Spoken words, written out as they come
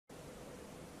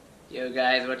Yo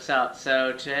guys, what's up?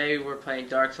 So today we're playing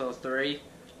Dark Souls 3.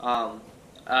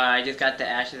 I just got the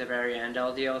Ashes of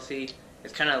Ariandel DLC.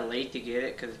 It's kind of late to get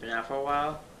it because it's been out for a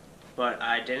while, but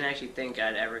I didn't actually think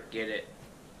I'd ever get it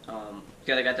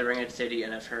because I got the Ring of City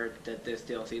and I've heard that this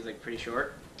DLC is like pretty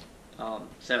short.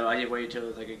 So I just waited till it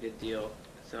was like a good deal,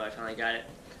 so I finally got it.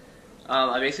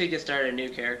 I basically just started a new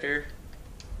character.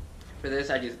 For this,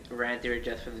 I just ran through it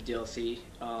just for the DLC,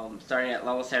 starting at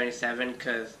level 77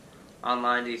 because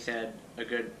online they said a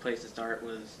good place to start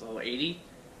was level 80.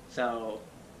 So,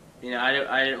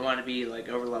 I didn't want to be like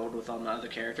over leveled with all my other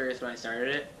characters when I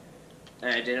started it,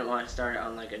 and I didn't want to start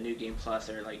on like a new game plus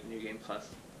or like new game plus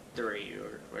 3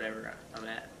 or whatever I'm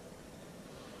at.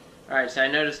 Alright, so I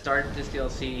know to start this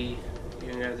DLC, you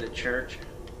can go to the church.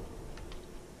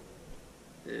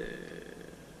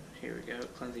 Here we go,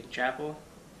 Cleansing Chapel.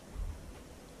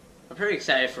 I'm pretty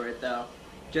excited for it though,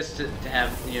 just to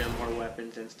have more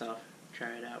weapons and stuff.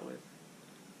 Try it out with.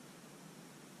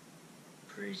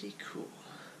 Pretty cool.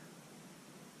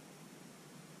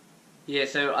 Yeah.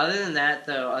 So other than that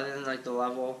though, other than like the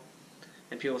level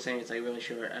and people saying it's like really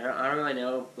short, I don't really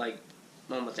know like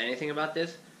almost anything about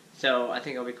this. So I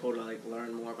think it'll be cool to like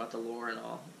learn more about the lore and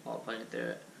all while playing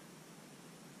through it.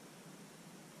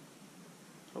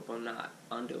 Hope I'm not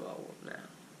underleveled now.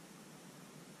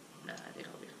 Nah, I think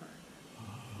I'll be fine.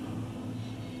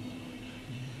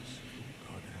 Merciful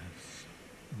goddess,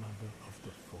 mother of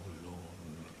the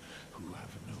forlorn, who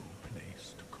have no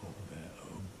place to call their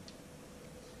own,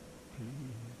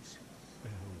 please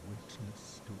bear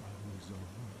witness to our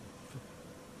resolve.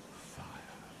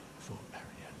 Fire for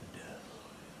Ariandel.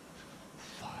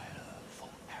 Fire for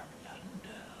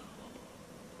Ariandel.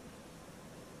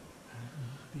 And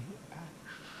the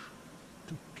ash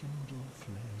to kindle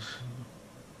flame.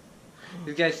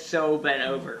 This guy's so bent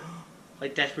over.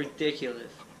 Like, that's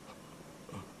ridiculous.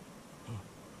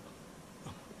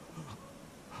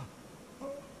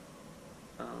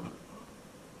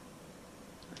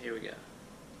 Here we go.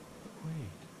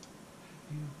 Wait.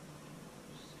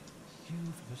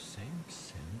 You've the same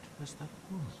scent as that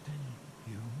woman. Then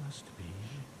you must be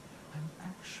an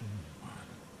ashen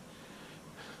one.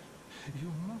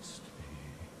 You must be.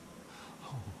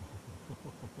 Oh.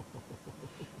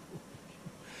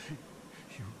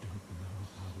 You don't know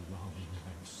how long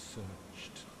I've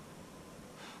searched.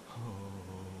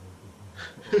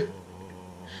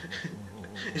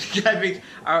 This guy makes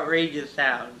outrageous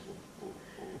sounds.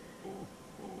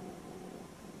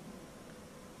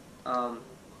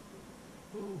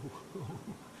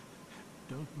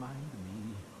 Don't mind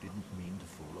me. Didn't mean to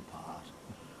fall apart.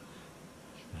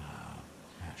 Now,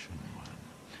 Ashen One,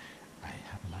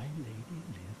 my lady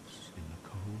lives in the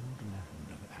cold land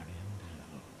of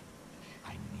Ariandel.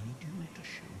 I need you to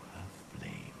show her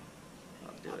flame.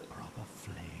 I'll do it. A proper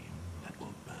flame that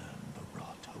will burn the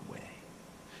rot away.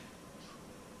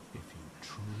 If you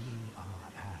truly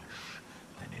are ash,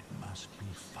 then it must be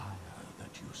fire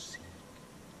that you seek.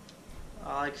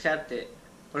 I'll accept it.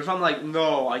 What if I'm like,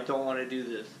 no, I don't want to do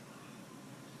this?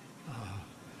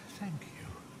 Thank you.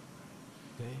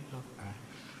 They of ash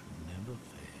never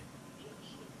fade.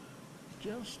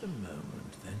 Just a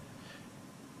moment, then.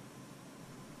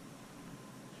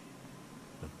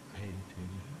 The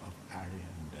painting of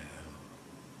Ariandel.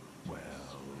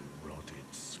 Well,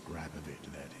 rotted scrap of it,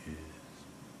 that is.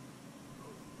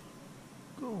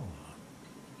 Go on.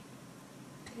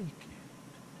 Take it.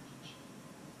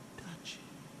 Touch it.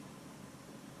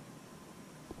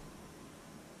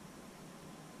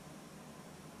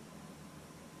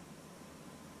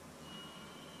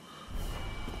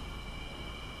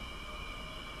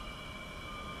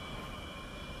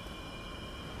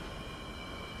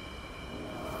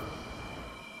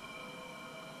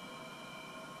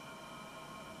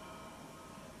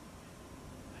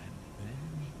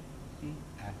 The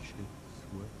ashes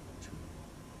were too.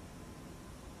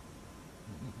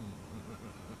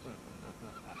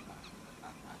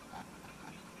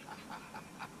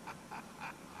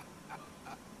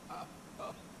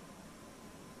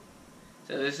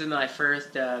 So this is my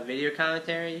first video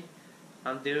commentary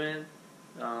I'm doing.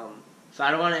 So I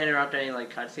don't want to interrupt any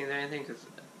like cutscenes or anything because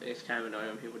it's kind of annoying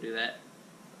when people do that.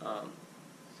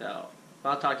 So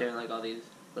I'll talk during like all these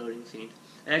loading scenes.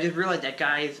 And I just realized that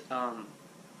guy's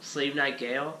Slave Knight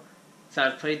Gale. So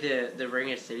I've played the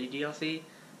Ring of City DLC.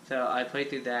 So I played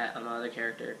through that on my other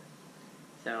character.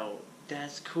 So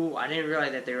that's cool. I didn't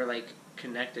realize that they were like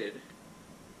connected.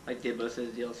 Like did both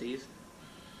of the DLCs.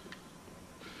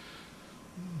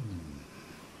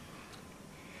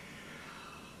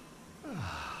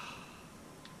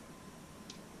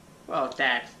 Well,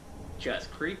 that's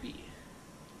just creepy.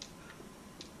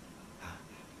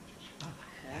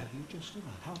 Have you just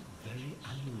about how very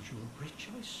unusual great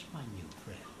choice, my new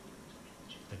friend.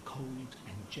 The cold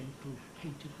and gentle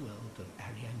painted world of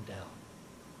Ariandel.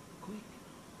 Quick,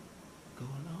 go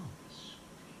along.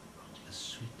 A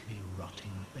sweetly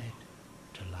rotting bed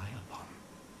to lie upon.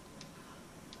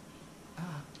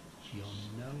 Ah, you'll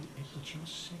know it what you'll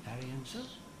say, Ariandel.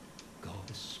 Go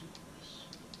to sleep.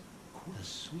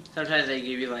 Sweet. Sometimes they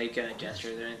give you like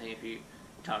gestures or anything if you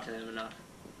talk to them enough.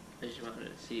 I just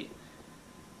wanted to see.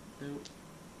 Nope.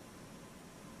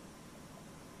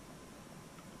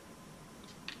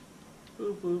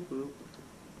 Boop, boop, boop.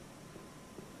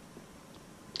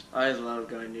 I always love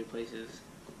going new places.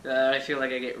 I feel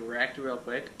like I get wrecked real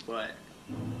quick, but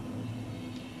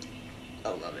I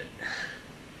love it.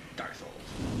 Dark Souls.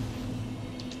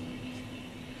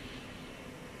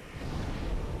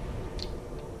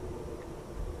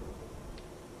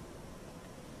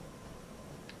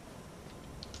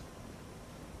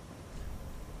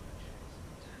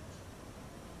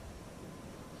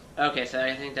 Okay, so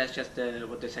I think that's just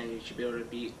what they're saying. You should be able to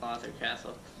beat Arthur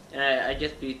Castle, and I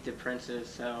just beat the princes,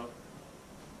 so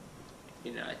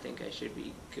you know I think I should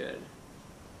be good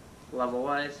level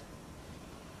wise.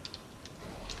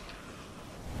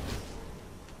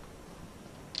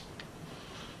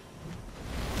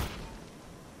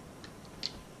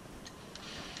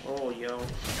 Oh yo!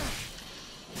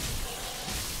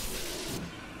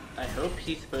 I hope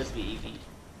he's supposed to be easy.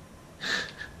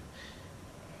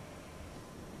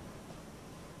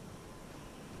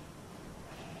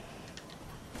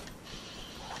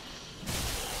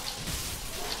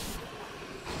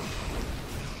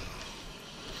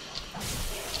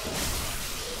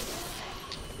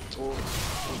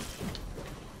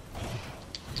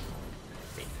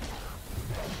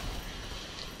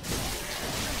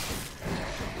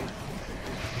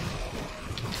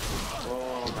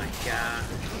 Oh my god.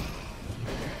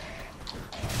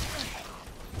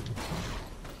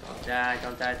 Don't die,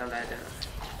 don't die, don't die, don't die.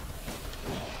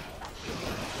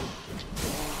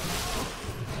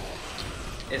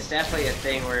 It's definitely a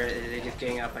thing where they're just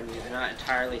getting up on you. They're not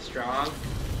entirely strong.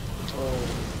 Oh.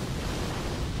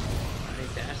 I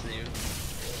think that's new.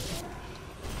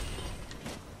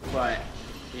 But,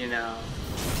 you know,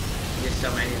 there's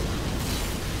so many of them.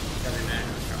 Doesn't matter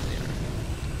how strong they are.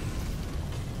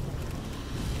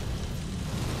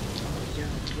 Yo,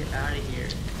 get out of here.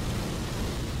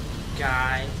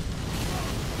 Guy.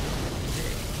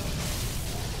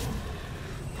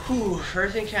 Whew,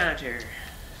 first encounter.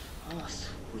 Oh,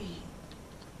 sweet.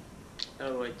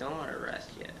 Oh, wait, don't want to rest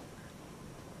yet.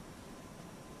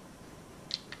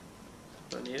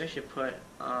 But maybe I should put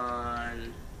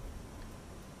on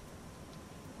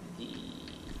the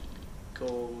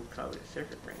gold covered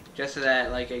surface ring. Just so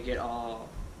that, like, I get all,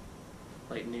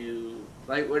 like, new...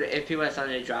 Like, if people have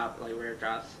something to drop, like, rare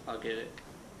drops, I'll get it.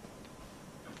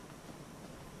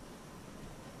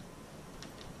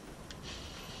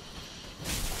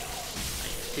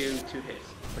 Two hits.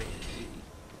 Pretty easy.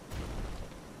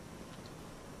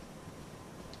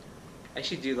 I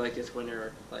should do like this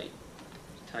winter like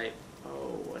type.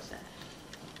 Oh, what's that?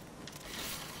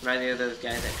 Reminds me of those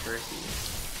guys that curse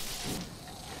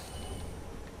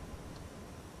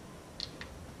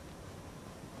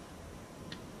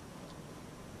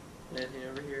you. Anything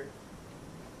over here?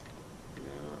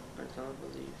 No, I don't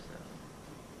believe so.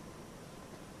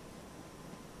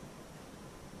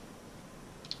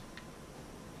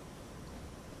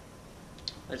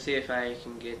 Let's see if I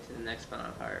can get to the next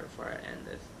bonfire before I end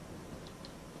this.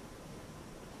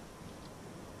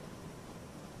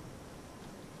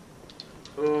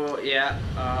 Oh, yeah.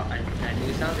 I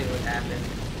knew something would happen.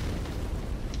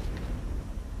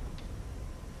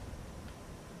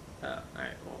 Oh,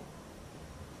 alright, well.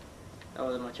 That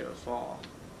wasn't much of a fall.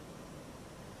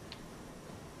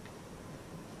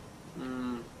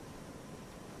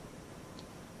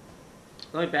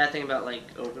 The only bad thing about, like,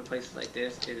 open places like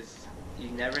this is you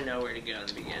never know where to go in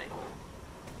the beginning.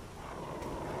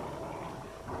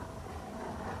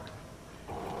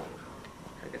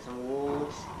 I get some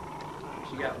wolves.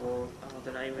 She got wolves. Oh,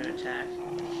 they're not even attack.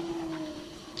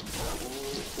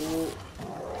 Ooh, ooh.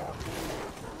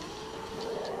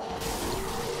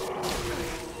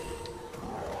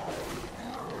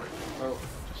 Oh,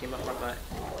 she came up my butt.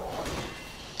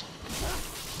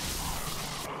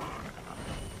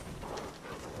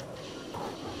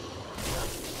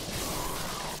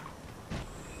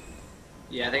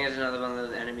 Yeah, I think it's another one of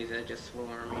those enemies that just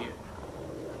swarm you.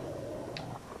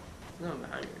 No, I'm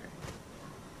behind you.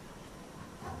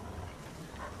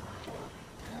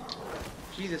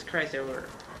 Jesus Christ, there were.